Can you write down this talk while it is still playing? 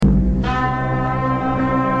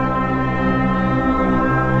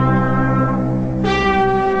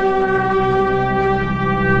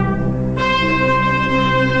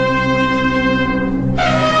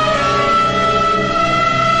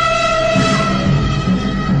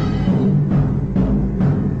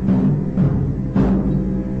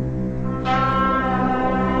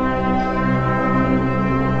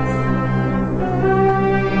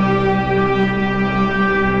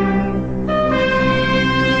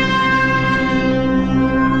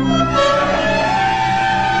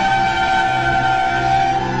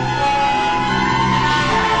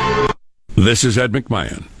This is Ed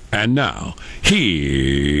McMahon. And now, here's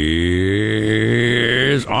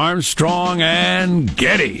Armstrong and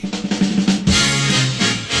Getty.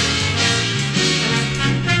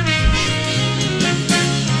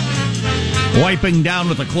 Wiping down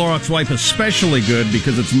with a Clorox wipe especially good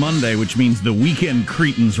because it's Monday, which means the weekend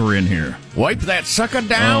cretins were in here. Wipe that sucker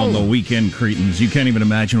down. Oh, the weekend cretins. You can't even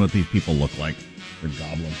imagine what these people look like. They're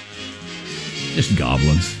goblins. Just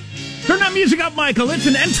goblins. Turn that music up, Michael. It's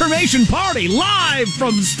an information party live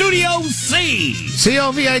from Studio C.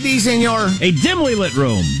 COVID, senor. A dimly lit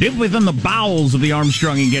room, deep within the bowels of the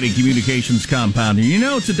Armstrong and Getty Communications compound. And you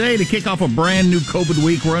know, today, to kick off a brand new COVID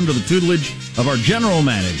week, we're under the tutelage of our general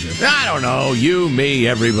manager. I don't know. You, me,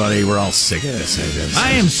 everybody, we're all sick of this.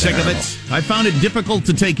 I am sick of it. I found it difficult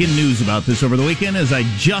to take in news about this over the weekend as I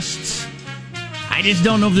just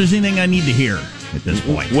don't know if there's anything I need to hear at this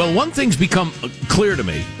point. Well, one thing's become clear to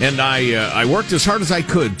me, and I worked as hard as I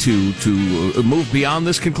could to move beyond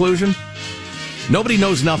this conclusion. Nobody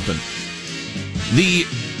knows nothing. The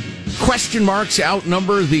question marks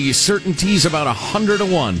outnumber the certainties about 100 to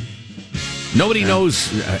 1. Nobody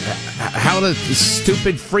knows how the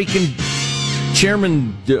stupid freaking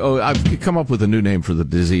chairman... I've come up with a new name for the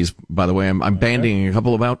disease, by the way. I'm banding a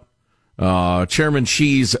couple about. Chairman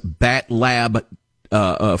Xi's Bat Lab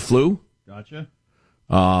flu. Gotcha.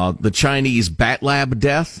 The Chinese Bat Lab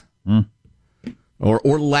death.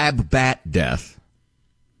 Or Lab Bat death.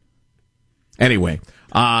 Anyway...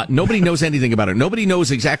 nobody knows anything about it. Nobody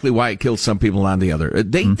knows exactly why it kills some people and the other.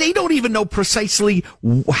 They don't even know precisely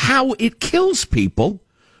how it kills people.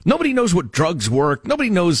 Nobody knows what drugs work. Nobody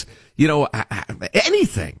knows,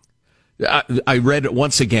 anything. I read it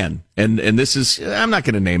once again, and this is, I'm not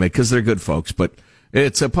going to name it because they're good folks, but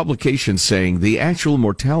it's a publication saying the actual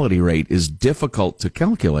mortality rate is difficult to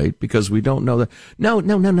calculate because we don't know that. No.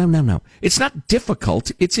 It's not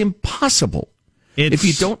difficult. It's impossible. If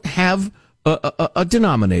you don't have a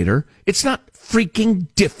denominator, it's not freaking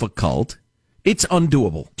difficult. It's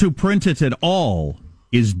undoable. To print it at all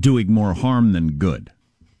is doing more harm than good.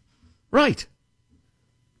 Right.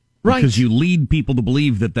 Because you lead people to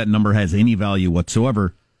believe that number has any value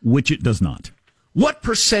whatsoever, which it does not. What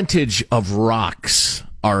percentage of rocks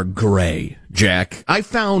are gray, Jack? I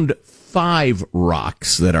found 5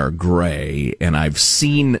 rocks that are gray, and I've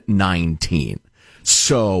seen 19.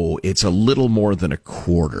 So it's a little more than a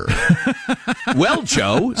quarter. Well,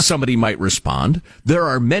 Joe, somebody might respond, there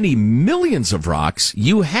are many millions of rocks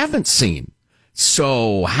you haven't seen.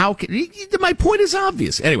 So how can... My point is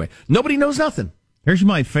obvious. Anyway, nobody knows nothing. Here's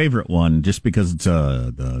my favorite one, just because it's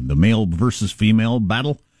the male versus female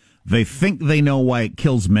battle. They think they know why it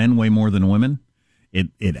kills men way more than women.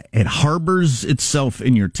 It harbors itself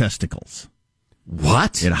in your testicles.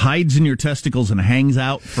 What? It hides in your testicles and hangs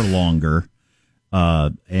out for longer.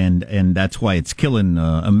 And that's why it's killing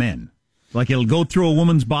men. Like it'll go through a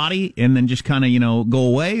woman's body and then just kind of, go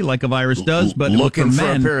away like a virus does. But looking for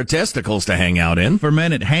a pair of testicles to hang out in. For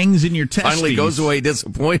men, it hangs in your testicles. Finally goes away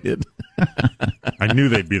disappointed. I knew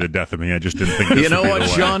they'd be the death of me. I just didn't think this You know would be what, the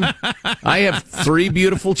way. Sean? I have 3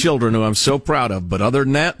 beautiful children who I'm so proud of, but other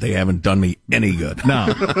than that, they haven't done me any good.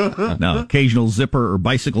 No. Occasional zipper or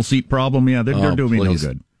bicycle seat problem. Yeah, they're doing me no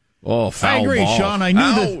good. Oh, foul I agree, ball. Sean.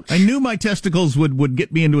 I knew my testicles would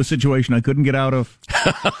get me into a situation I couldn't get out of.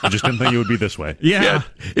 I just didn't think it would be this way. Yeah.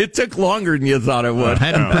 It took longer than you thought it would. I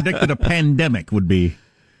hadn't predicted a pandemic would be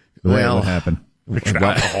the way it would happen.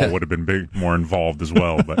 Alcohol would have been more involved as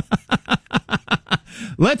well, but...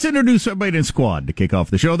 Let's introduce everybody in squad to kick off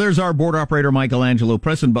the show. There's our board operator, Michelangelo,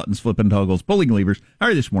 pressing buttons, flipping toggles, pulling levers. How are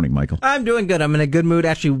you this morning, Michael? I'm doing good. I'm in a good mood.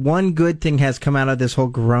 Actually, one good thing has come out of this whole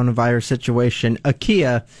coronavirus situation.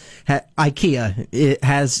 IKEA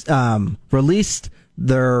has released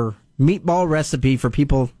their meatball recipe for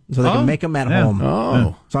people so they can make them at home.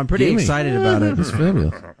 Oh. So I'm pretty excited about it. That's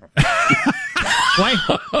fabulous.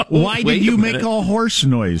 Why did you make a horse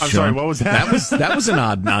noise, I'm Sean? sorry, what was that? That was an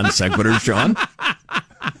odd non sequitur, Sean.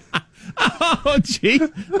 Oh, gee.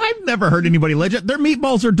 I've never heard anybody legend. Their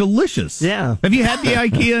meatballs are delicious. Yeah. Have you had the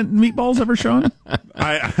IKEA meatballs ever, Sean?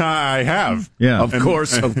 I have. Yeah. Of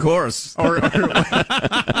course.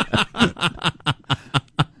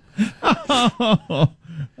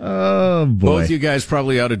 Oh, boy. Both you guys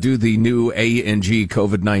probably ought to do the new A&G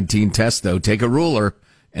COVID-19 test, though. Take a ruler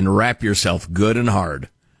and wrap yourself good and hard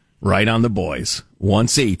right on the boys,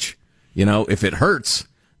 once each. If it hurts,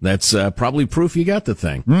 that's probably proof you got the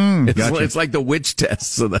thing. Gotcha. It's like the witch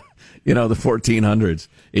tests of the 1400s.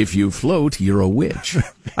 If you float, you're a witch.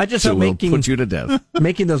 I just so hope we'll put you to death.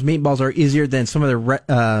 making those meatballs are easier than some of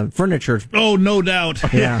the furniture. Oh, no doubt.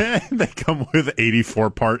 Yeah. They come with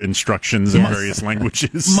 84-part instructions in various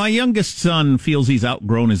languages. My youngest son feels he's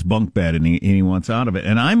outgrown his bunk bed and he wants out of it.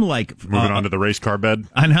 And I'm like, Moving on to the race car bed.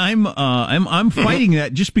 and I'm fighting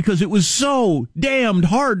that just because it was so damned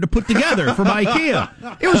hard to put together from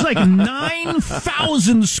IKEA. It was like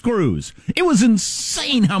 9,000 screws. It was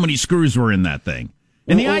insane how many screws were in that thing.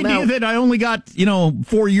 And the idea that I only got,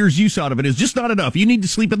 4 years use out of it is just not enough. You need to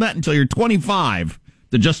sleep in that until you're 25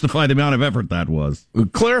 to justify the amount of effort that was.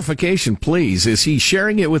 Clarification, please. Is he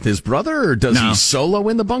sharing it with his brother, or does he solo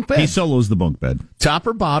in the bunk bed? He solos the bunk bed. Top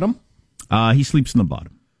or bottom? He sleeps in the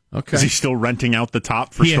bottom. Okay. Is he still renting out the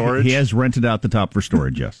top for storage? He has rented out the top for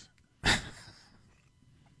storage, yes.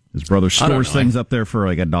 His brother stores things up there for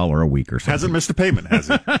like $1 a week or something. Hasn't missed a payment, has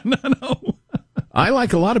he? No. I,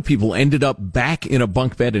 like a lot of people, ended up back in a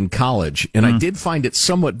bunk bed in college, and I did find it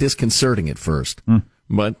somewhat disconcerting at first.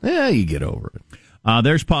 But, you get over it.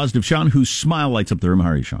 There's positive Sean, whose smile lights up the room. How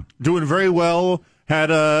are you, Sean? Doing very well.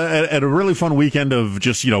 Had a really fun weekend of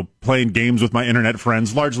just, playing games with my internet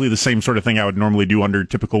friends, largely the same sort of thing I would normally do under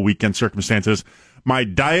typical weekend circumstances. My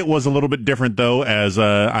diet was a little bit different, though, as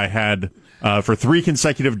I had, for 3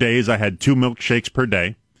 consecutive days, I had 2 milkshakes per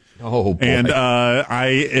day. Oh, boy. And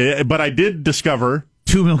but I did discover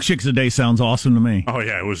 2 milkshakes a day sounds awesome to me. Oh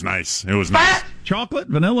yeah, it was nice. It was nice. Chocolate,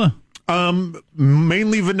 vanilla,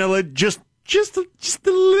 Mainly vanilla. Just a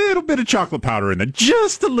little bit of chocolate powder in there.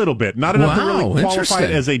 Just a little bit. Not enough to really qualify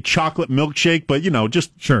it as a chocolate milkshake, but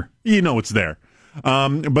just sure. It's there.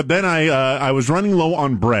 But then I was running low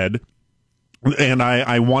on bread, and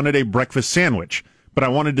I wanted a breakfast sandwich, but I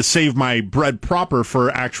wanted to save my bread proper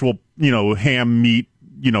for actual ham, meat,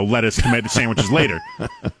 lettuce, tomato sandwiches later.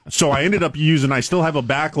 So I ended up I still have a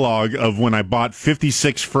backlog of when I bought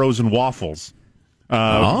 56 frozen waffles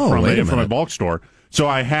from a bulk store. So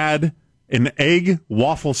I had an egg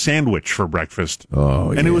waffle sandwich for breakfast.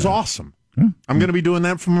 And it was awesome. I'm going to be doing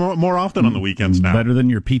that for more often on the weekends now. Better than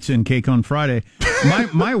your pizza and cake on Friday.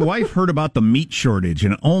 My wife heard about the meat shortage,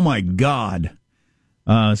 and oh my God.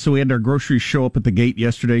 So we had our groceries show up at the gate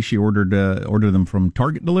yesterday. She ordered them from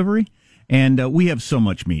Target delivery. And we have so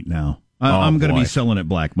much meat now. I'm going to be selling at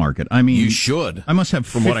Black Market. I mean, you should. I must have,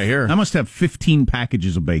 from what I hear, I must have 15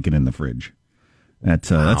 packages of bacon in the fridge. That's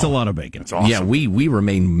a lot of bacon. That's awesome. Yeah, we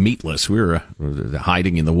remain meatless. We were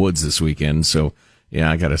hiding in the woods this weekend, so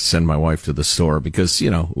I got to send my wife to the store because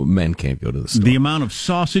men can't go to the store. The amount of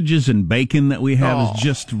sausages and bacon that we have is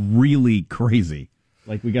just really crazy.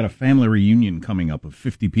 Like we got a family reunion coming up of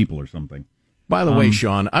 50 people or something. By the way,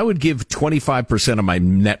 Sean, I would give 25% of my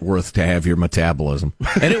net worth to have your metabolism.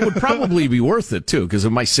 And it would probably be worth it, too, because it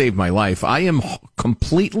might save my life. I am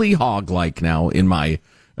completely hog-like now in my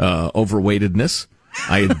overweightedness.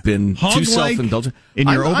 I had been too self-indulgent. In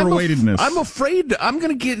your overweightedness. I'm afraid I'm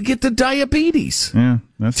going to get the diabetes. Yeah,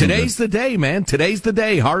 Today's the day, man. Today's the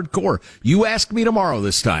day. Hardcore. You ask me tomorrow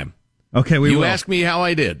this time. Okay, we will. You ask me how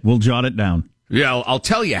I did. We'll jot it down. Yeah, I'll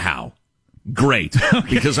tell you how. Great.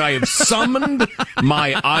 Okay. Because I have summoned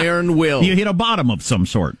my iron will. You hit a bottom of some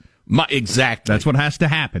sort. Exactly. That's what has to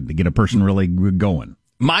happen to get a person really going.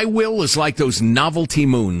 My will is like those novelty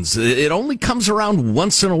moons. It only comes around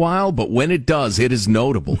once in a while, but when it does, it is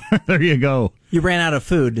notable. There you go. You ran out of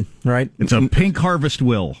food, right? It's a pink harvest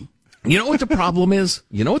will. You know what the problem is?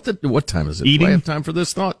 You know what time is it? Eating? Do I have time for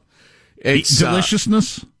this thought? It's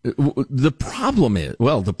deliciousness. The problem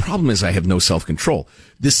is I have no self-control.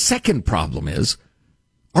 The second problem is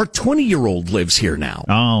our 20-year-old lives here now.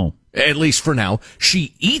 Oh. At least for now.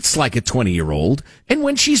 She eats like a 20-year-old, and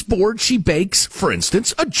when she's bored, she bakes, for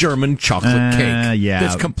instance, a German chocolate cake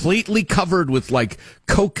that's completely covered with, like,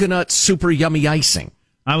 coconut super yummy icing.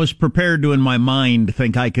 I was prepared to, in my mind,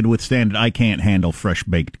 think I could withstand it. I can't handle fresh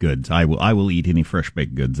baked goods. I will eat any fresh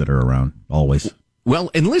baked goods that are around, always.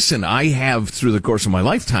 Well, and listen, I have, through the course of my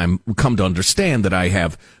lifetime, come to understand that I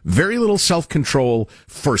have very little self-control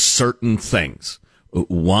for certain things.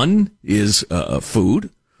 One is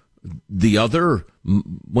food. The other,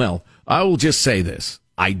 well, I will just say this.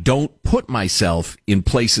 I don't put myself in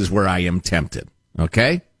places where I am tempted,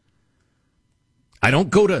 okay? I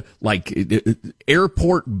don't go to, like,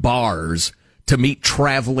 airport bars to meet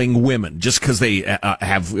traveling women just because they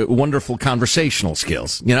have wonderful conversational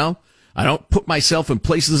skills, I don't put myself in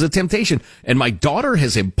places of temptation. And my daughter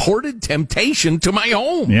has imported temptation to my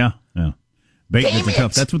home. Yeah. Bacon is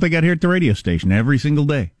tough. That's what they got here at the radio station every single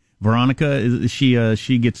day. Veronica,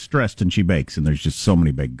 she gets stressed and she bakes, and there's just so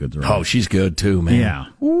many baked goods around. Oh, she's good too, man. Yeah.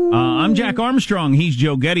 I'm Jack Armstrong. He's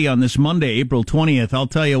Joe Getty on this Monday, April 20th. I'll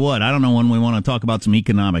tell you what, I don't know when we want to talk about some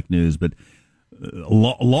economic news, but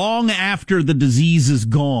long after the disease is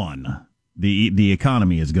gone, the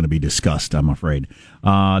economy is going to be discussed, I'm afraid.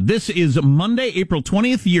 This is Monday, April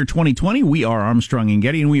 20th, year 2020. We are Armstrong and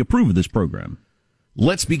Getty, and we approve of this program.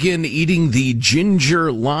 Let's begin eating the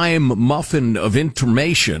ginger lime muffin of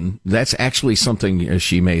information. That's actually something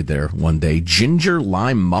she made there one day. Ginger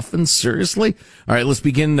lime muffin? Seriously? All right, let's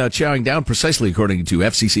begin chowing down precisely according to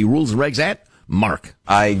FCC rules and regs at Mark.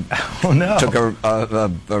 I took a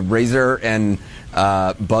razor and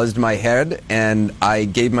buzzed my head, and I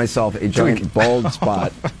gave myself a giant bald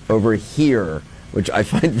spot over here, which I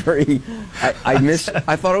find very...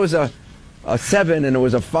 I thought it was a 7 and it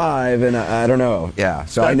was a 5, and I don't know. Yeah,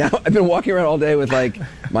 so I've been walking around all day with like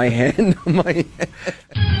my hand on my head.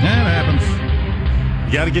 That happens.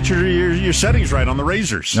 You got to get your settings right on the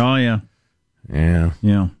razors. Oh yeah.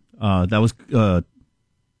 That was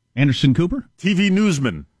Anderson Cooper, TV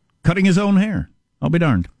newsman, cutting his own hair. I'll be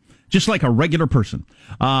darned. Just like a regular person.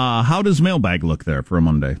 How does Mailbag look there for a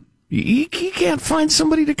Monday? He can't find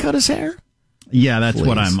somebody to cut his hair? Yeah, that's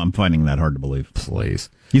what I'm finding that hard to believe. Please.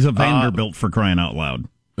 He's a Vanderbilt for crying out loud.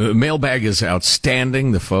 Mailbag is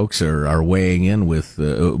outstanding. The folks are weighing in with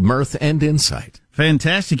mirth and insight.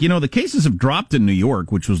 Fantastic. You know, the cases have dropped in New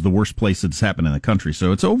York, which was the worst place that's happened in the country.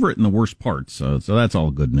 So it's over it in the worst parts. So that's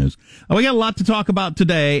all good news. We got a lot to talk about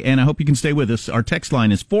today, and I hope you can stay with us. Our text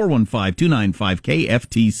line is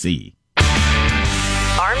 415-295-KFTC.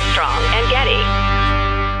 Armstrong and Getty.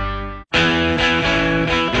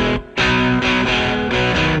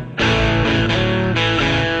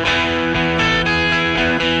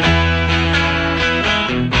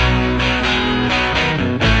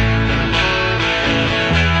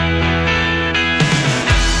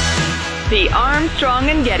 The Armstrong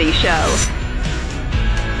and Getty Show.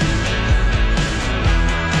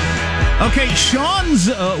 Okay, Sean's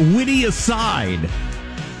witty aside,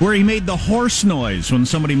 where he made the horse noise when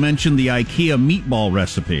somebody mentioned the IKEA meatball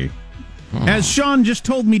recipe, as Sean just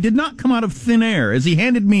told me, did not come out of thin air, as he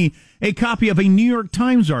handed me a copy of a New York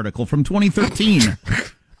Times article from 2013.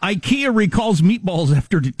 IKEA recalls meatballs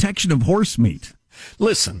after detection of horse meat.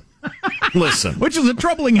 Listen. Which is a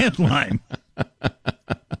troubling headline.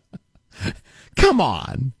 Come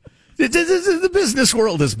on. The business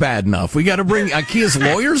world is bad enough. We got to bring IKEA's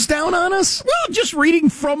lawyers down on us? Well, just reading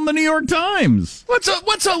from the New York Times.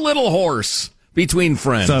 What's a little horse between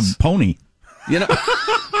friends? It's a pony. You know?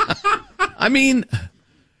 I mean,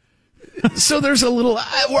 so there's a little...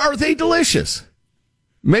 Are they delicious?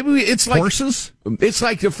 Maybe it's like... Horses? It's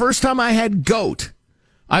like the first time I had goat.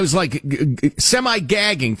 I was like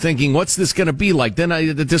semi-gagging, thinking, what's this going to be like? Then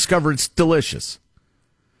I discovered it's delicious.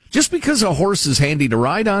 Just because a horse is handy to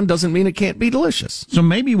ride on doesn't mean it can't be delicious. So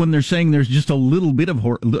maybe when they're saying there's just a little bit of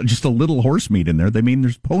just a little horse meat in there, they mean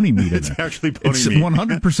there's pony meat in It's there. actually pony it's meat.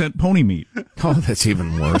 100% pony meat. Oh, that's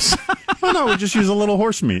even worse. Oh, no, we just use a little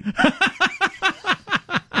horse meat.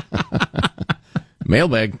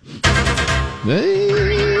 Mailbag.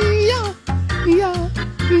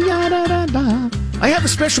 I have a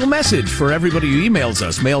special message for everybody who emails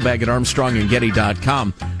us, mailbag at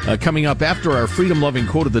armstrongandgetty.com. Coming up after our freedom-loving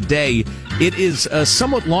quote of the day, it is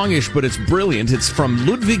somewhat longish, but it's brilliant. It's from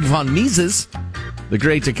Ludwig von Mises, the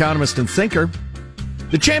great economist and thinker.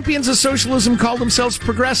 The champions of socialism call themselves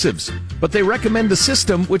progressives, but they recommend a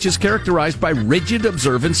system which is characterized by rigid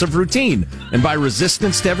observance of routine and by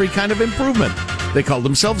resistance to every kind of improvement. They call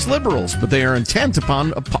themselves liberals, but they are intent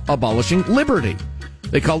upon abolishing liberty.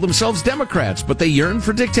 They call themselves Democrats, but they yearn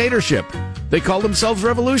for dictatorship. They call themselves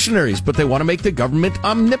revolutionaries, but they want to make the government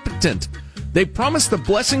omnipotent. They promise the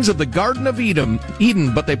blessings of the Garden of Eden,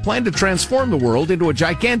 but they plan to transform the world into a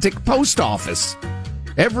gigantic post office.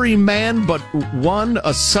 Every man but one,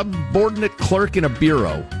 a subordinate clerk in a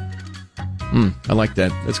bureau. I like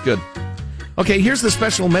that. That's good. Okay, here's the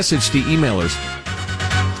special message to emailers.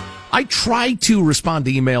 I try to respond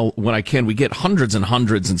to email when I can. We get hundreds and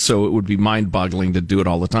hundreds, and so it would be mind-boggling to do it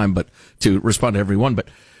all the time, but to respond to everyone. But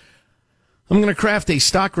I'm going to craft a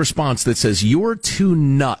stock response that says, you're too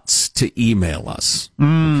nuts to email us.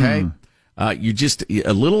 Okay? You're just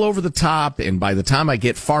a little over the top, and by the time I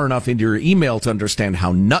get far enough into your email to understand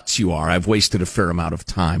how nuts you are, I've wasted a fair amount of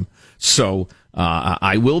time. So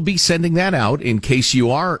I will be sending that out in case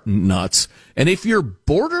you are nuts. And if you're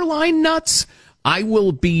borderline nuts, I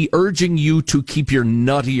will be urging you to keep your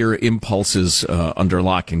nuttier impulses under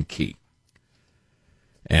lock and key.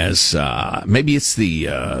 as maybe it's the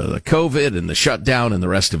COVID and the shutdown and the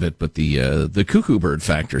rest of it, but the cuckoo bird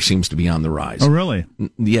factor seems to be on the rise. Oh, really?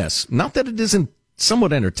 Yes. Not that it isn't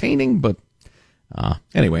somewhat entertaining, but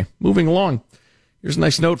anyway, moving along. Here's a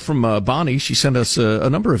nice note from Bonnie. She sent us a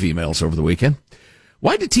number of emails over the weekend.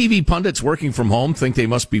 Why do TV pundits working from home think they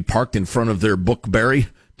must be parked in front of their Bookberry?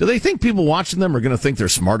 Do they think people watching them are going to think they're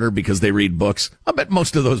smarter because they read books? I bet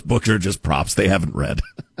most of those books are just props they haven't read.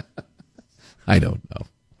 I don't know.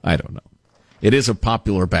 It is a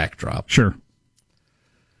popular backdrop. Sure.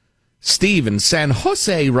 Steve in San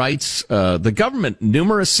Jose writes, the government,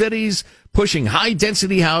 numerous cities, pushing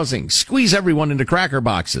high-density housing, squeeze everyone into cracker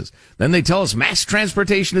boxes. Then they tell us mass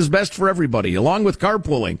transportation is best for everybody, along with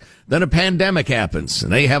carpooling. Then a pandemic happens,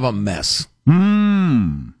 and they have a mess.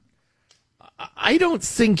 I don't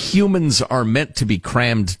think humans are meant to be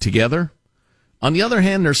crammed together. On the other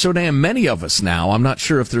hand, there's so damn many of us now, I'm not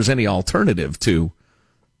sure if there's any alternative to,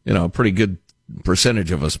 a pretty good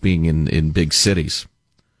percentage of us being in big cities.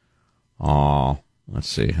 Let's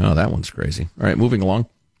see. Oh, that one's crazy. All right, moving along.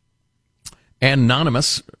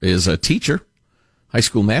 Anonymous is a teacher, high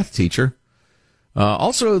school math teacher.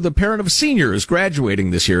 Also, the parent of a senior is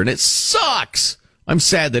graduating this year, and it sucks. I'm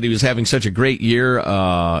sad that he was having such a great year.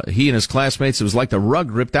 He and his classmates, it was like the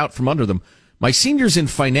rug ripped out from under them. My senior's in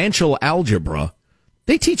financial algebra.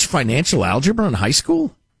 They teach financial algebra in high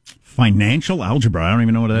school? Financial algebra? I don't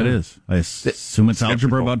even know what that is. I assume it's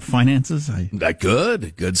algebra about finances?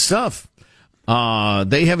 Good stuff.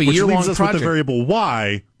 They have a Which year-long leaves us project. with the variable,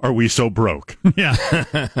 why are we so broke?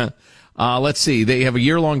 Yeah. Let's see. They have a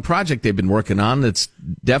year-long project they've been working on that's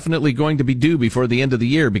definitely going to be due before the end of the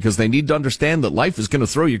year because they need to understand that life is going to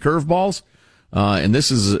throw you curveballs, and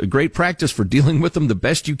this is a great practice for dealing with them the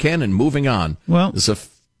best you can and moving on. Well,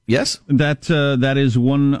 yes? That is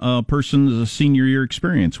one person's senior year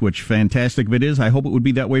experience, which fantastic if it is. I hope it would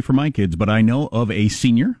be that way for my kids, but I know of a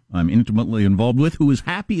senior I'm intimately involved with who is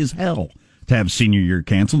happy as hell to have senior year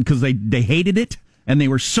canceled because they hated it. And they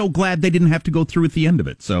were so glad they didn't have to go through at the end of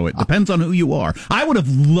it. So it depends on who you are. I would have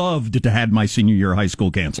loved to have had my senior year of high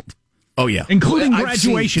school canceled. Oh, yeah. Including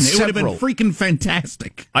graduation. It would have been freaking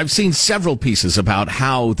fantastic. I've seen several pieces about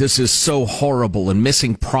how this is so horrible and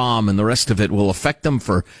missing prom and the rest of it will affect them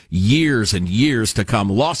for years and years to come.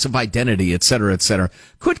 Loss of identity, et cetera, et cetera.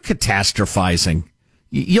 Quit catastrophizing.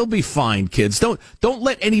 You'll be fine, kids. Don't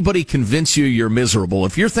let anybody convince you you're miserable.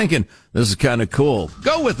 If you're thinking, this is kind of cool,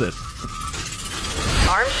 go with it.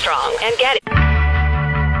 Armstrong and Getty.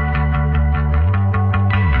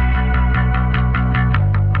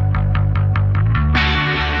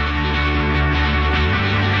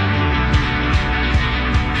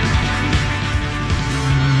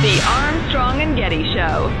 The Armstrong and Getty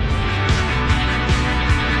Show.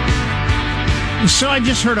 So I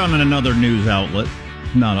just heard on another news outlet,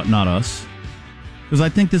 not us, because I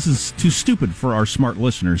think this is too stupid for our smart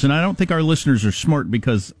listeners. And I don't think our listeners are smart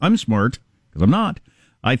because I'm smart, because I'm not.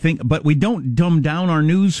 But we don't dumb down our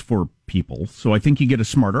news for people, so I think you get a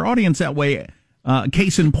smarter audience that way.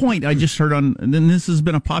 Case in point, I just heard and this has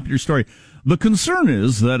been a popular story. The concern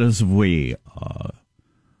is that as we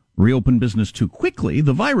reopen business too quickly,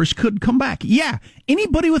 the virus could come back. Yeah,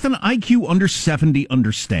 anybody with an IQ under 70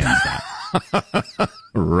 understands that.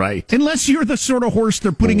 Right. Unless you're the sort of horse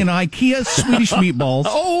they're putting in IKEA Swedish meatballs.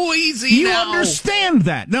 Oh, easy you now. understand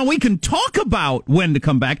that. Now, we can talk about when to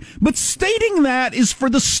come back, but stating that is for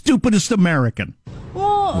the stupidest American.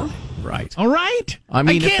 Right. All right? I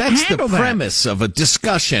mean, if that's the premise of a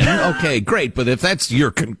discussion, okay, great. But if that's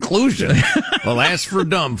your conclusion, well, that's for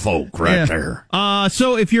dumb folk right there.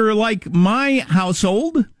 So if you're like my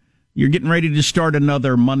household, you're getting ready to start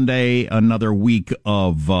another Monday, another week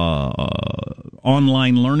of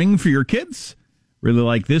online learning for your kids. Really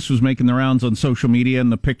like this was making the rounds on social media,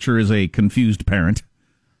 and the picture is a confused parent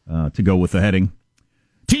to go with the heading.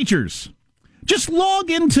 Teachers, just log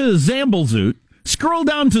into Zamblzoot, scroll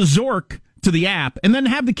down to Zork to the app, and then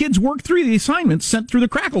have the kids work through the assignments sent through the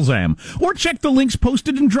Cracklezam, or check the links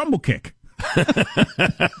posted in Drumblekick.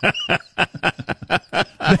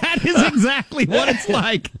 That is exactly what it's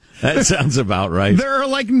like. That sounds about right. There are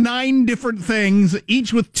like 9 different things,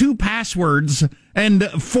 each with 2 passwords and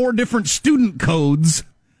 4 different student codes,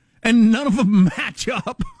 and none of them match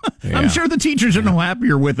up. Yeah. I'm sure the teachers are no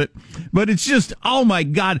happier with it, but it's just, oh my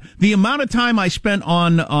God, the amount of time I spent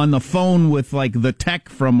on the phone with like the tech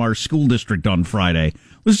from our school district on Friday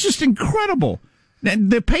was just incredible.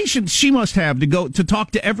 The patience she must have to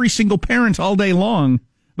talk to every single parent all day long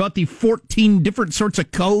about the 14 different sorts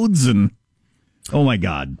of codes, and Oh, my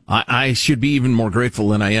God. I should be even more grateful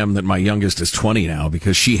than I am that my youngest is 20 now,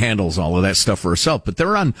 because she handles all of that stuff for herself. But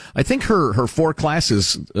they're on, I think her 4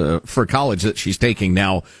 classes for college that she's taking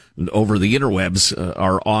now over the interwebs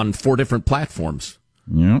are on 4 different platforms.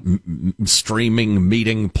 Yep. Streaming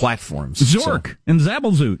meeting platforms. Zork and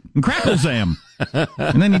Zabblezoot and Cracklezam.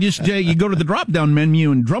 And then you go to the drop-down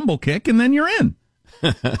menu and Drumblekick, and then you're in.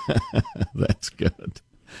 That's good.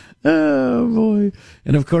 Oh, boy.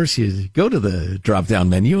 And, of course, you go to the drop-down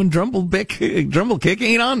menu, and Drumblekick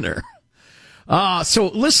ain't on there. So,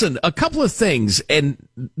 listen, a couple of things, and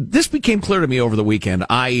this became clear to me over the weekend.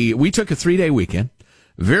 We took a 3-day weekend,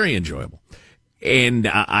 very enjoyable. And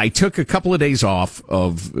I took a couple of days off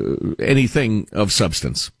of anything of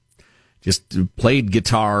substance. Just played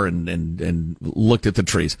guitar and looked at the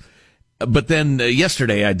trees. But then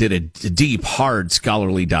yesterday I did a deep, hard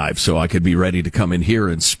scholarly dive so I could be ready to come in here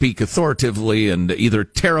and speak authoritatively and either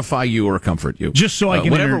terrify you or comfort you. Just so I can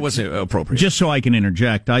whatever was appropriate. Just so I can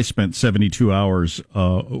interject, I spent 72 hours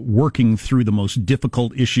working through the most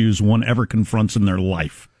difficult issues one ever confronts in their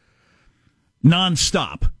life.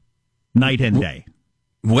 Non-stop. Night and day.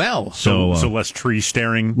 Well, so less tree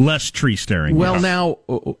staring. Less tree staring. Well, yes. now,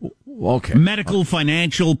 okay. Medical,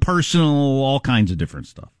 financial, personal, all kinds of different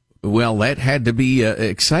stuff. Well, that had to be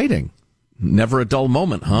exciting. Never a dull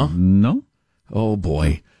moment, huh? No. Oh,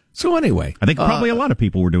 boy. So anyway. I think probably a lot of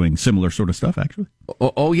people were doing similar sort of stuff, actually.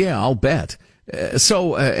 Oh yeah, I'll bet.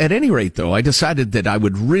 So at any rate, though, I decided that I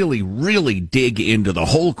would really, really dig into the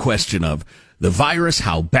whole question of the virus.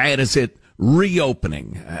 How bad is it?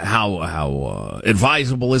 Reopening, how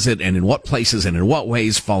advisable is it, and in what places and in what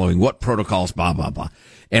ways, following what protocols, blah, blah, blah.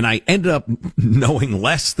 And I ended up knowing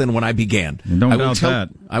less than when I began. Don't doubt that.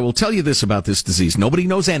 I will tell you this about this disease. Nobody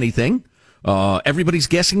knows anything. Everybody's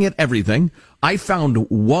guessing at everything. I found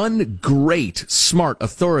one great, smart,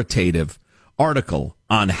 authoritative article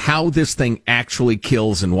on how this thing actually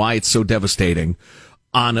kills and why it's so devastating.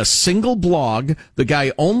 On a single blog, the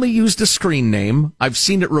guy only used a screen name. I've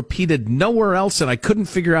seen it repeated nowhere else, and I couldn't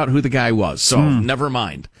figure out who the guy was. So never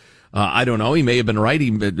mind. I don't know. He may have been right,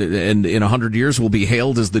 and in 100 years will be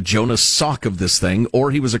hailed as the Jonas Salk of this thing,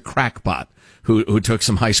 or he was a crackpot who took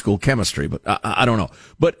some high school chemistry. But I don't know.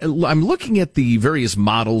 But I'm looking at the various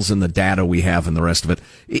models and the data we have and the rest of it.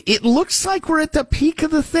 It looks like we're at the peak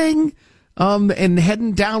of the thing. And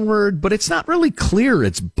heading downward, but it's not really clear.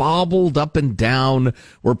 It's bobbled up and down.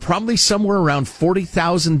 We're probably somewhere around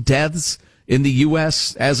 40,000 deaths in the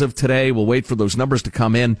U.S. as of today. We'll wait for those numbers to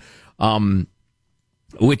come in,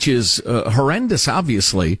 which is horrendous,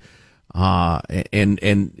 obviously, and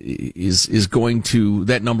is going to,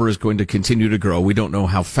 that number is going to continue to grow. We don't know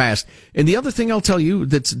how fast. And the other thing I'll tell you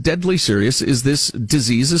that's deadly serious is this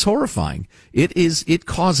disease is horrifying. It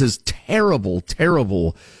causes terrible,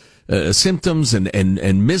 terrible symptoms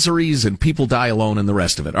and miseries, and people die alone and the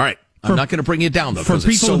rest of it. All right. I'm not going to bring you down, though, because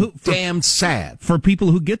it's so damn sad. For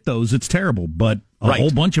people who get those, it's terrible, but a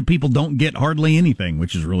whole bunch of people don't get hardly anything,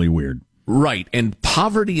 which is really weird. Right. And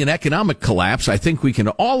poverty and economic collapse, I think we can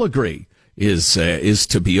all agree, is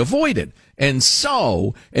to be avoided. And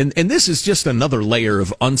so, and this is just another layer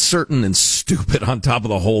of uncertain and stupid on top of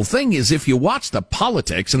the whole thing, is if you watch the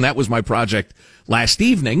politics, and that was my project last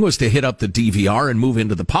evening, was to hit up the DVR and move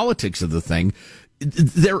into the politics of the thing,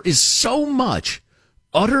 there is so much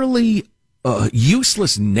utterly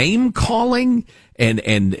useless name calling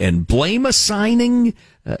and blame assigning,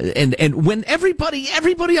 and when everybody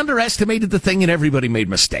underestimated the thing and everybody made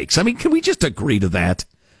mistakes. I mean, can we just agree to that?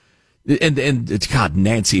 And God,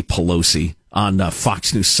 Nancy Pelosi on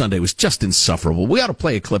Fox News Sunday was just insufferable. We ought to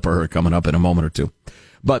play a clip of her coming up in a moment or two.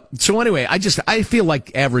 But so anyway, I feel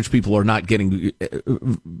like average people are not getting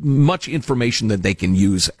much information that they can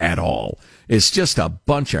use at all. It's just a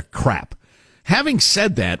bunch of crap. Having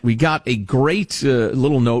said that, we got a great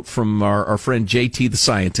little note from our friend JT the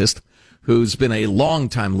scientist, who's been a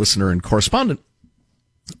long-time listener and correspondent.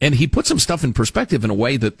 And he put some stuff in perspective in a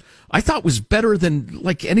way that I thought was better than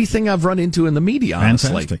like anything I've run into in the media,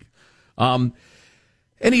 honestly. Fantastic.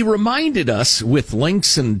 And he reminded us with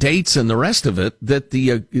links and dates and the rest of it that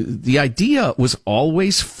the idea was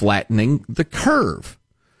always flattening the curve.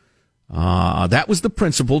 That was the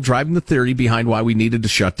principle driving the theory behind why we needed to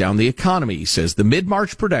shut down the economy. He says the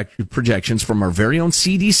mid-March projections from our very own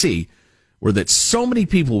CDC were that so many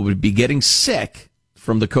people would be getting sick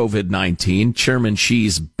from the COVID-19, Chairman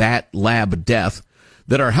Xi's bat lab death,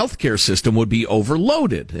 that our healthcare system would be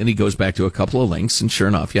overloaded. And he goes back to a couple of links, and sure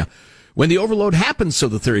enough, yeah. When the overload happens, so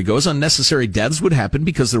the theory goes, unnecessary deaths would happen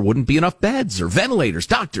because there wouldn't be enough beds or ventilators,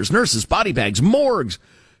 doctors, nurses, body bags, morgues,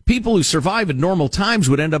 People who survive at normal times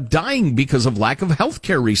would end up dying because of lack of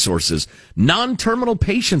healthcare resources. Non-terminal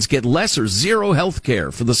patients get less or zero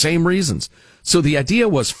healthcare for the same reasons. So the idea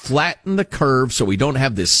was flatten the curve so we don't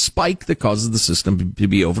have this spike that causes the system to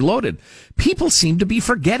be overloaded. People seem to be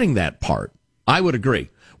forgetting that part. I would agree.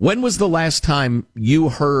 When was the last time you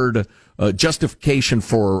heard justification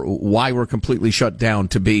for why we're completely shut down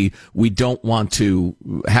to be we don't want to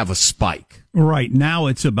have a spike? Right now,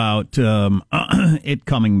 it's about it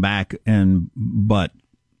coming back, but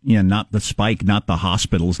not the spike, not the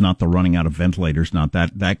hospitals, not the running out of ventilators, not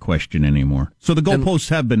that question anymore. So the goalposts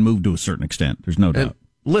have been moved to a certain extent. There's no doubt.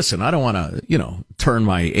 Listen, I don't want to turn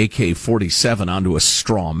my AK-47 onto a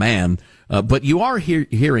straw man, but you are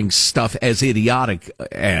hearing stuff as idiotic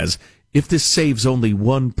as if this saves only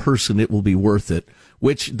one person, it will be worth it.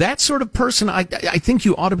 Which that sort of person, I think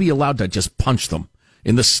you ought to be allowed to just punch them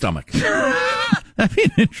in the stomach. That'd be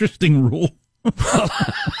an interesting rule.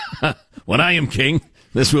 When I am king,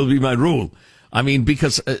 this will be my rule. I mean,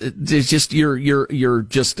 because it's just you're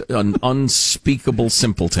just an unspeakable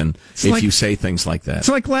simpleton if you say things like that. It's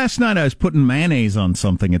like last night I was putting mayonnaise on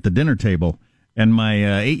something at the dinner table, and my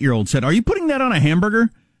 8-year-old said, "Are you putting that on a hamburger?"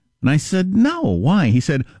 And I said, "No, why?" He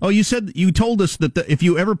said, "Oh, you told us that if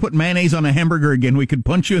you ever put mayonnaise on a hamburger again, we could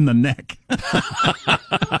punch you in the neck."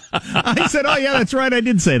 I said, "Oh, yeah, that's right. I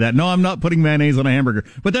did say that. No, I'm not putting mayonnaise on a hamburger.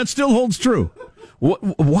 But that still holds true."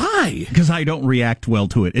 Why? Because I don't react well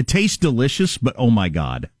to it. It tastes delicious, but oh my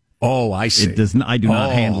God. Oh, I see. It doesn't. I do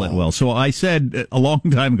not handle it well. So I said a long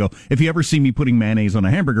time ago, if you ever see me putting mayonnaise on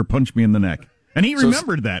a hamburger, punch me in the neck. And he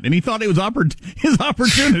remembered that, and he thought it was his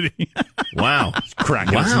opportunity. Wow.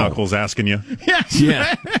 Cracking his knuckles, asking you.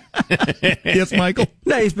 Yeah. Yes, Michael?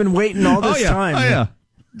 No, he's been waiting all this time. Oh, yeah.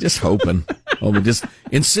 Just hoping. Just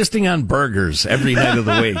insisting on burgers every night of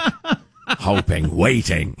the week. Hoping,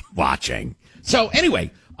 waiting, watching. So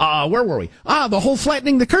anyway, where were we? The whole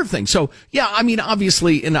flattening the curve thing. So, yeah, I mean,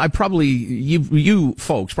 obviously, and you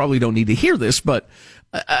folks probably don't need to hear this, but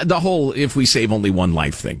the whole if we save only one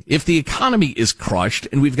life thing. If the economy is crushed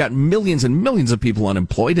and we've got millions and millions of people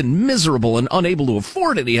unemployed and miserable and unable to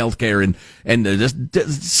afford any health care and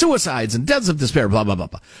suicides and deaths of despair, blah, blah, blah,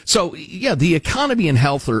 blah. So, yeah, the economy and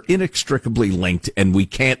health are inextricably linked and we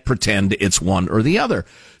can't pretend it's one or the other.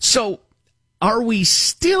 So are we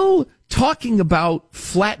still talking about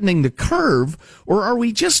flattening the curve, or are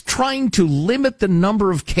we just trying to limit the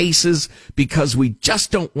number of cases because we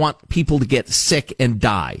just don't want people to get sick and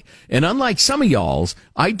die? And unlike some of y'all's,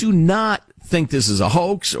 I do not think this is a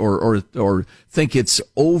hoax or think it's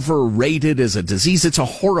overrated as a disease. It's a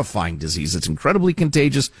horrifying disease. It's incredibly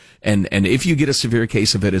contagious, and if you get a severe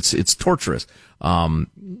case of it, it's torturous. On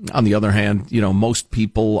the other hand, most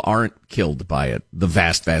people aren't killed by it. The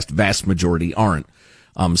vast majority aren't.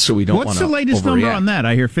 So we don't want to. What's the latest number on that?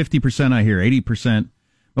 I hear 50%. I hear 80%.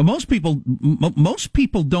 But most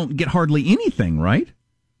people don't get hardly anything, right?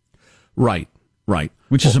 Right.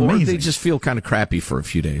 Which is amazing. Or they just feel kind of crappy for a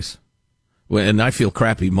few days. And I feel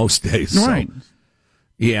crappy most days. Right. So,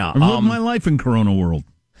 yeah. I've lived my life in Corona world.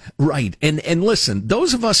 Right. And listen,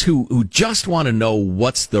 those of us who just want to know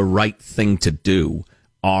what's the right thing to do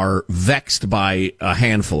are vexed by a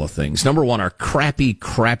handful of things. Number one, our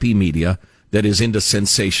crappy media that is into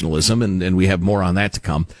sensationalism, and we have more on that to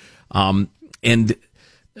come. And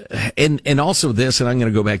also this, and I'm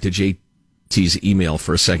going to go back to JT's email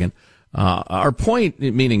for a second. Our point,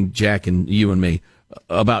 meaning Jack and you and me,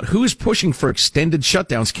 about who's pushing for extended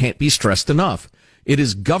shutdowns can't be stressed enough. It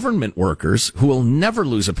is government workers who will never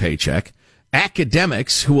lose a paycheck,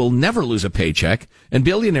 academics who will never lose a paycheck, and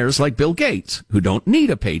billionaires like Bill Gates who don't need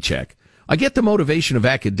a paycheck. I get the motivation of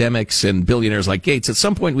academics and billionaires like Gates. At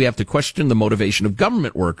some point, we have to question the motivation of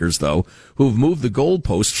government workers, though, who've moved the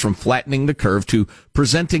goalposts from flattening the curve to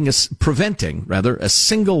preventing a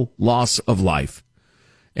single loss of life.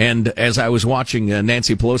 And as I was watching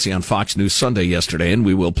Nancy Pelosi on Fox News Sunday yesterday, and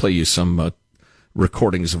we will play you some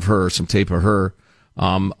recordings of her, some tape of her,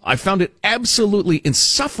 I found it absolutely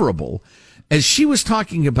insufferable as she was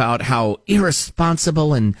talking about how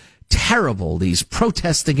irresponsible and terrible these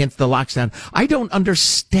protests against the lockdown. I don't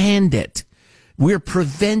understand it. We're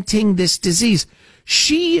preventing this disease.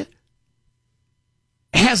 She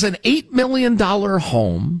has an $8 million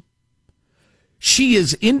home. She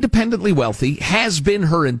is independently wealthy, has been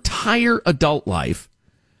her entire adult life.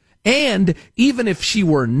 And even if she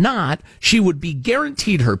were not, she would be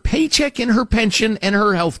guaranteed her paycheck and her pension and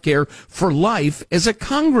her health care for life as a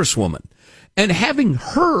congresswoman. And having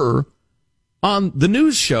her on the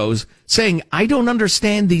news shows saying, I don't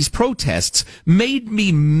understand these protests, made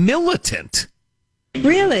me militant.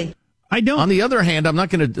 Really? I don't. On the other hand, I'm not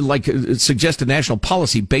going to suggest a national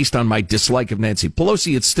policy based on my dislike of Nancy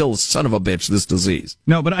Pelosi. It's still son of a bitch, this disease.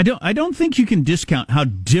 No, but I don't think you can discount how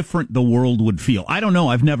different the world would feel. I don't know.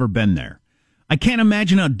 I've never been there. I can't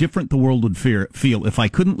imagine how different the world would feel if I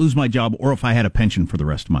couldn't lose my job or if I had a pension for the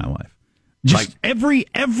rest of my life. Just every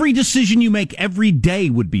decision you make every day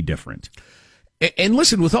would be different. And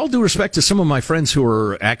listen, with all due respect to some of my friends who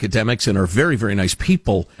are academics and are very, very nice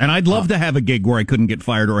people. And I'd love to have a gig where I couldn't get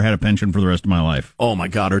fired or had a pension for the rest of my life. Oh, my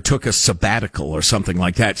God, or took a sabbatical or something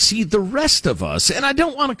like that. See, the rest of us, and I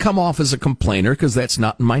don't want to come off as a complainer because that's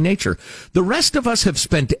not in my nature. The rest of us have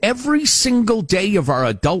spent every single day of our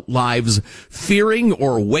adult lives fearing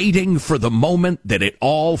or waiting for the moment that it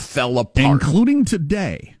all fell apart. Including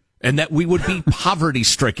today. And that we would be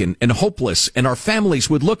poverty-stricken and hopeless, and our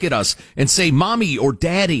families would look at us and say, Mommy or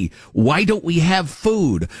Daddy, why don't we have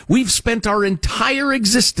food? We've spent our entire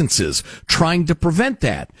existences trying to prevent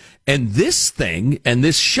that. And this thing and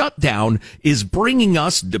this shutdown is bringing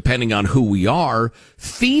us, depending on who we are,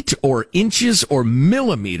 feet or inches or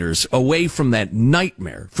millimeters away from that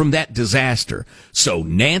nightmare, from that disaster. So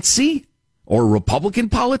Nancy, or Republican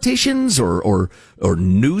politicians or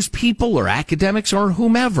news people or academics or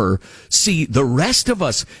whomever, see, the rest of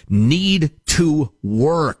us need to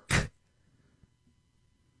work.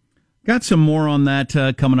 Got some more on that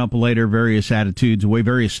coming up later, various attitudes, the way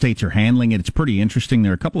various states are handling it. It's pretty interesting.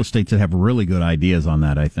 There are a couple of states that have really good ideas on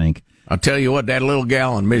that, I think. I'll tell you what, that little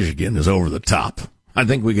gal in Michigan is over the top. I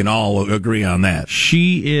think we can all agree on that.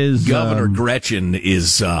 She is... Governor Gretchen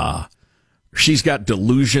is... She's got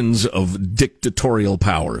delusions of dictatorial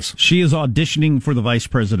powers. She is auditioning for the vice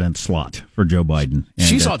president slot for Joe Biden. And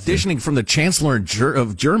she's auditioning from the chancellor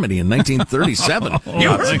of Germany in 1937. You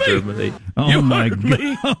heard me?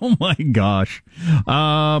 Oh my gosh.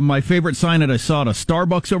 My favorite sign that I saw at a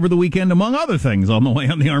Starbucks over the weekend, among other things, on the way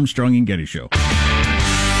on the Armstrong and Getty Show.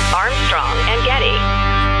 Armstrong and Getty.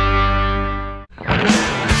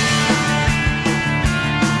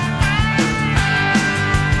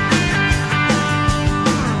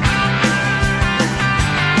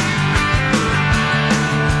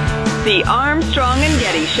 The Armstrong and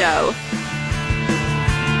Getty Show.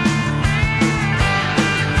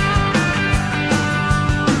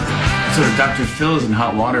 So Dr. Phil's in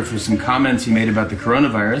hot water for some comments he made about the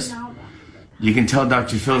coronavirus. You can tell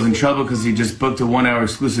Dr. Phil's in trouble because he just booked a 1-hour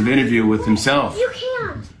exclusive interview with himself. You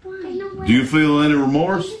can't. Do you feel any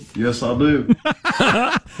remorse? Yes, I do.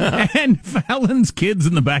 And Fallon's kids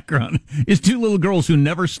in the background is two little girls who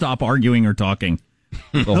never stop arguing or talking.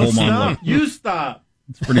 The whole monologue. You stop.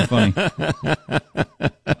 It's pretty funny.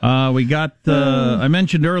 We got, I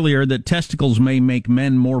mentioned earlier that testicles may make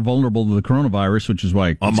men more vulnerable to the coronavirus, which is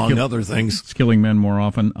why, among other things, it's killing men more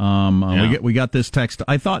often. We got this text.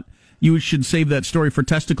 I thought you should save that story for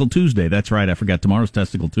Testicle Tuesday. That's right. I forgot tomorrow's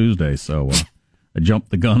Testicle Tuesday. So I jumped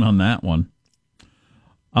the gun on that one.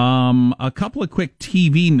 A couple of quick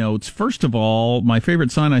TV notes. First of all, my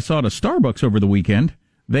favorite sign I saw at a Starbucks over the weekend.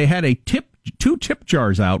 They had two tip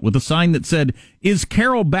jars out with a sign that said, "Is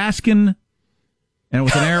Carol Baskin?" And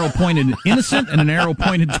with an arrow pointed innocent and an arrow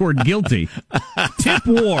pointed toward guilty. Tip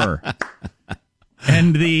war.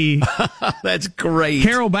 And that's great.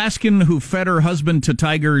 Carol Baskin, who fed her husband to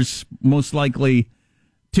tigers, most likely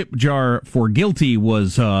tip jar for guilty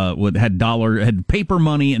was had paper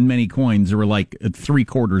money and many coins. There were like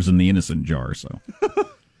 3/4 in the innocent jar. So,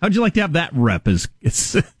 how'd you like to have that rep as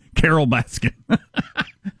Carol Baskin?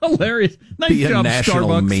 Hilarious. Nice job, national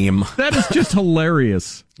Starbucks. meme. That is just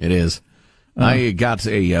hilarious. It is. I got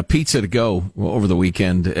a pizza to go over the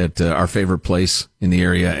weekend at our favorite place in the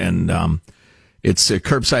area, and it's a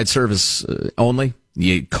curbside service only.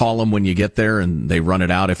 You call them when you get there, and they run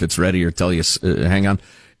it out if it's ready or tell you, hang on.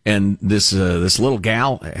 And this little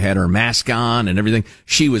gal had her mask on and everything.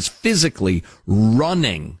 She was physically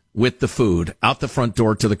running with the food out the front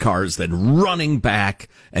door to the cars, then running back,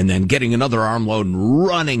 and then getting another armload and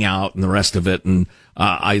running out, and the rest of it. And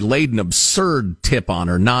I laid an absurd tip on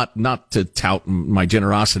her, not to tout my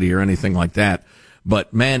generosity or anything like that.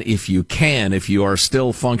 But man, if you are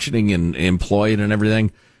still functioning and employed and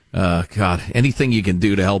everything, God, anything you can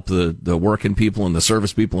do to help the working people and the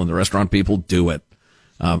service people and the restaurant people, do it.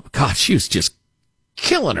 God, she was just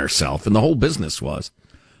killing herself, and the whole business was.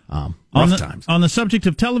 Rough times. On the subject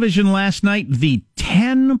of television last night, the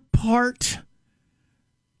 10-part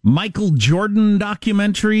Michael Jordan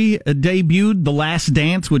documentary debuted, The Last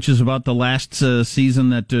Dance, which is about the last season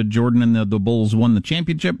that Jordan and the Bulls won the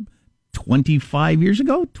championship. 25 years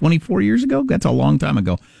ago, 24 years ago. That's a long time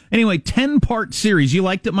ago. Anyway, 10-part series. You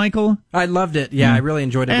liked it, Michael? I loved it. Yeah, I really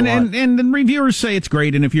enjoyed it a lot. And the reviewers say it's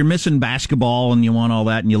great. And if you're missing basketball and you want all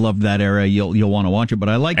that and you loved that era, you'll want to watch it. But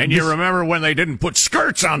I like And you remember when they didn't put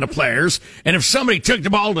skirts on the players, and if somebody took the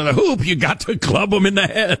ball to the hoop, you got to club them in the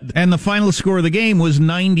head. And the final score of the game was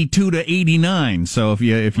 92-89. So if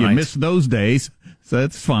you missed those days, so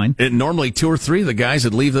that's fine. And normally 2 or 3 of the guys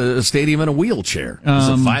would leave the stadium in a wheelchair. It was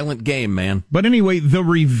a violent game, man. But anyway, the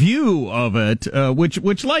review of it,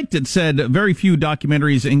 which liked it, said very few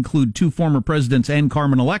documentaries include 2 former presidents and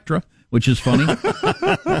Carmen Electra, which is funny,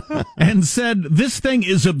 and said this thing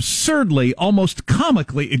is absurdly, almost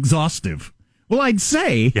comically exhaustive. Well, I'd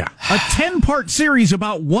say a 10-part series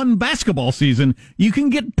about one basketball season, you can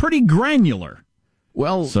get pretty granular.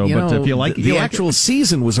 Well, if you like the actual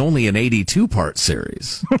season was only an 82-part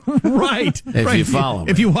series. Right. If you follow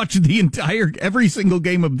me. If you watch every single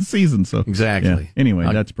game of the season. So exactly. Yeah. Anyway,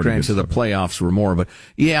 that's pretty granted, good. The playoffs were more, but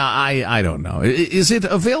I don't know. Is it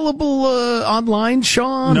available online,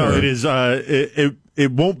 Sean? No, it is.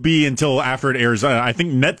 It won't be until after it airs. I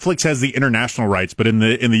think Netflix has the international rights, but in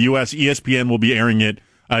the U.S., ESPN will be airing it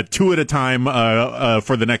 2 at a time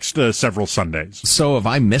for the next several Sundays. So have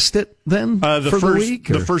I missed it then?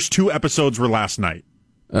 The first 2 episodes were last night.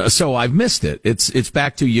 So I've missed it. It's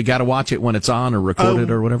back to you got to watch it when it's on or recorded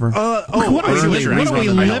or whatever. What are we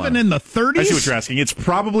living in the 30s? I see what you're asking. It's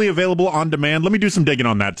probably available on demand. Let me do some digging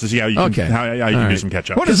on that to see how you can do some catch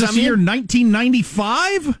up. What is this year,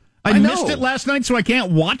 1995? I missed it last night, so I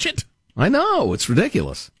can't watch it? I know. It's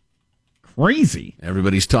ridiculous. Crazy.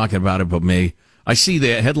 Everybody's talking about it but me. I see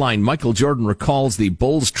the headline, Michael Jordan recalls the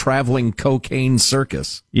Bulls traveling cocaine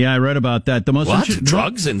circus. Yeah, I read about that.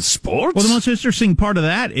 Drugs in sports? Well, the most interesting part of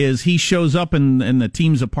that is he shows up and the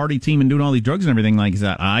team's a party team and doing all these drugs and everything like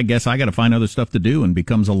that. I guess I got to find other stuff to do, and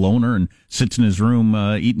becomes a loner and sits in his room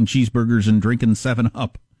eating cheeseburgers and drinking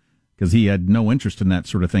 7-Up because he had no interest in that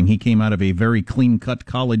sort of thing. He came out of a very clean-cut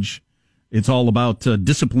college. It's all about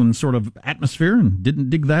discipline sort of atmosphere and didn't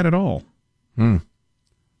dig that at all.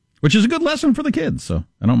 Which is a good lesson for the kids, so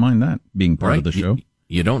I don't mind that being part of the show.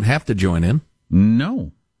 You don't have to join in.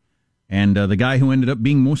 No. And the guy who ended up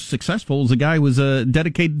being most successful was the guy who was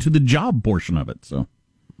dedicated to the job portion of it. So,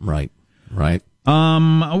 Right. We're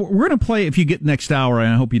going to play, if you get next hour,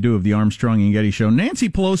 and I hope you do, of the Armstrong and Getty Show. Nancy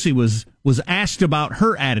Pelosi was asked about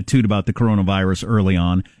her attitude about the coronavirus early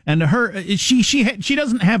on, and to her, she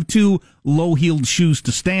doesn't have 2 low-heeled shoes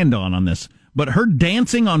to stand on this. But her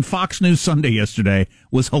dancing on Fox News Sunday yesterday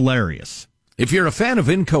was hilarious. If you're a fan of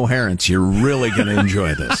incoherence, you're really going to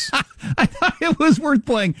enjoy this. I thought it was worth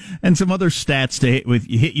playing. And some other stats to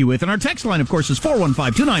hit you with. And our text line, of course, is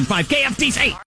 415-295-KFTC.